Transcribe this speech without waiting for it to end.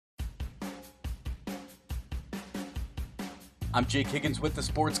I'm Jake Higgins with the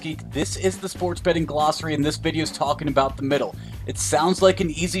Sports Geek. This is the Sports Betting Glossary, and this video is talking about the middle. It sounds like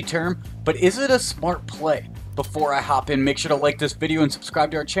an easy term, but is it a smart play? Before I hop in, make sure to like this video and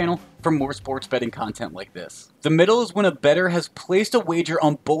subscribe to our channel for more sports betting content like this. The middle is when a bettor has placed a wager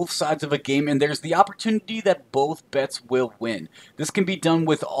on both sides of a game and there's the opportunity that both bets will win. This can be done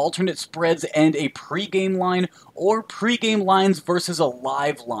with alternate spreads and a pregame line or pregame lines versus a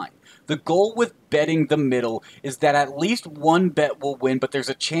live line. The goal with betting the middle is that at least one bet will win, but there's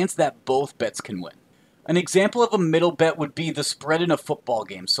a chance that both bets can win. An example of a middle bet would be the spread in a football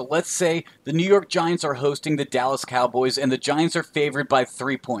game. So let's say the New York Giants are hosting the Dallas Cowboys and the Giants are favored by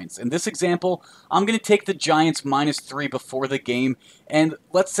 3 points. In this example, I'm going to take the Giants -3 before the game. And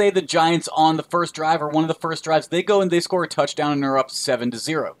let's say the Giants on the first drive or one of the first drives, they go and they score a touchdown and are up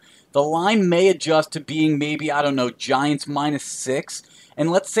 7-0. The line may adjust to being maybe, I don't know, Giants -6. And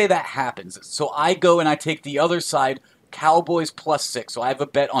let's say that happens. So I go and I take the other side, Cowboys +6. So I have a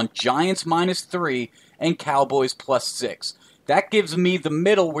bet on Giants -3 and Cowboys +6. That gives me the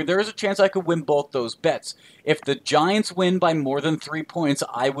middle where there is a chance I could win both those bets. If the Giants win by more than 3 points,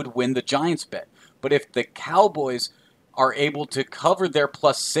 I would win the Giants bet. But if the Cowboys are able to cover their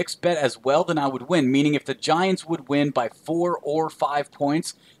 +6 bet as well, then I would win. Meaning if the Giants would win by 4 or 5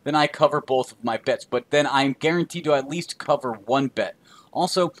 points, then I cover both of my bets. But then I'm guaranteed to at least cover one bet.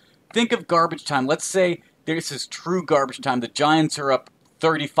 Also, think of garbage time. Let's say this is true garbage time. The Giants are up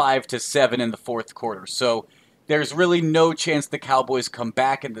 35-7 in the fourth quarter. So there's really no chance the Cowboys come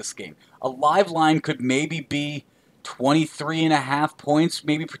back in this game. A live line could maybe be 23.5 points,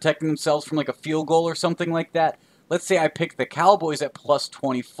 maybe protecting themselves from like a field goal or something like that. Let's say I pick the Cowboys at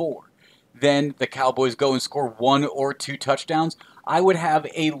 +24. Then the Cowboys go and score 1 or 2 touchdowns. I would have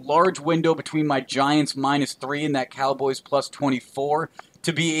a large window between my Giants -3 and that Cowboys +24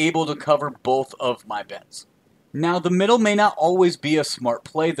 to be able to cover both of my bets. Now, the middle may not always be a smart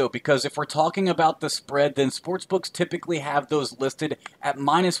play, though, because if we're talking about the spread, then sportsbooks typically have those listed at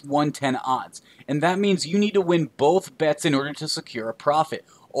 -110 odds. And that means you need to win both bets in order to secure a profit.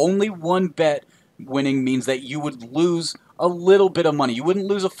 Only one bet winning means that you would lose a little bit of money. You wouldn't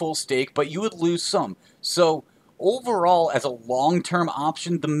lose a full stake, but you would lose some. So overall, as a long-term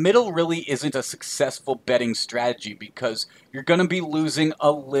option, the middle really isn't a successful betting strategy because you're going to be losing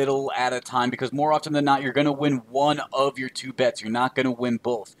a little at a time because more often than not, you're going to win one of your 2 bets. You're not going to win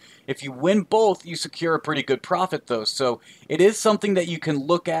both. If you win both, you secure a pretty good profit though. So it is something that you can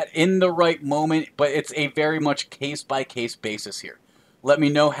look at in the right moment, but it's a very much case-by-case basis here. Let me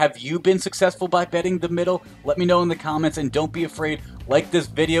know, have you been successful by betting the middle? Let me know in the comments, and don't be afraid, like this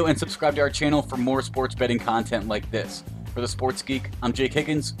video and subscribe to our channel for more sports betting content like this. For the Sports Geek, I'm Jake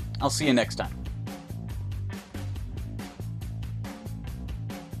Higgins. I'll see you next time.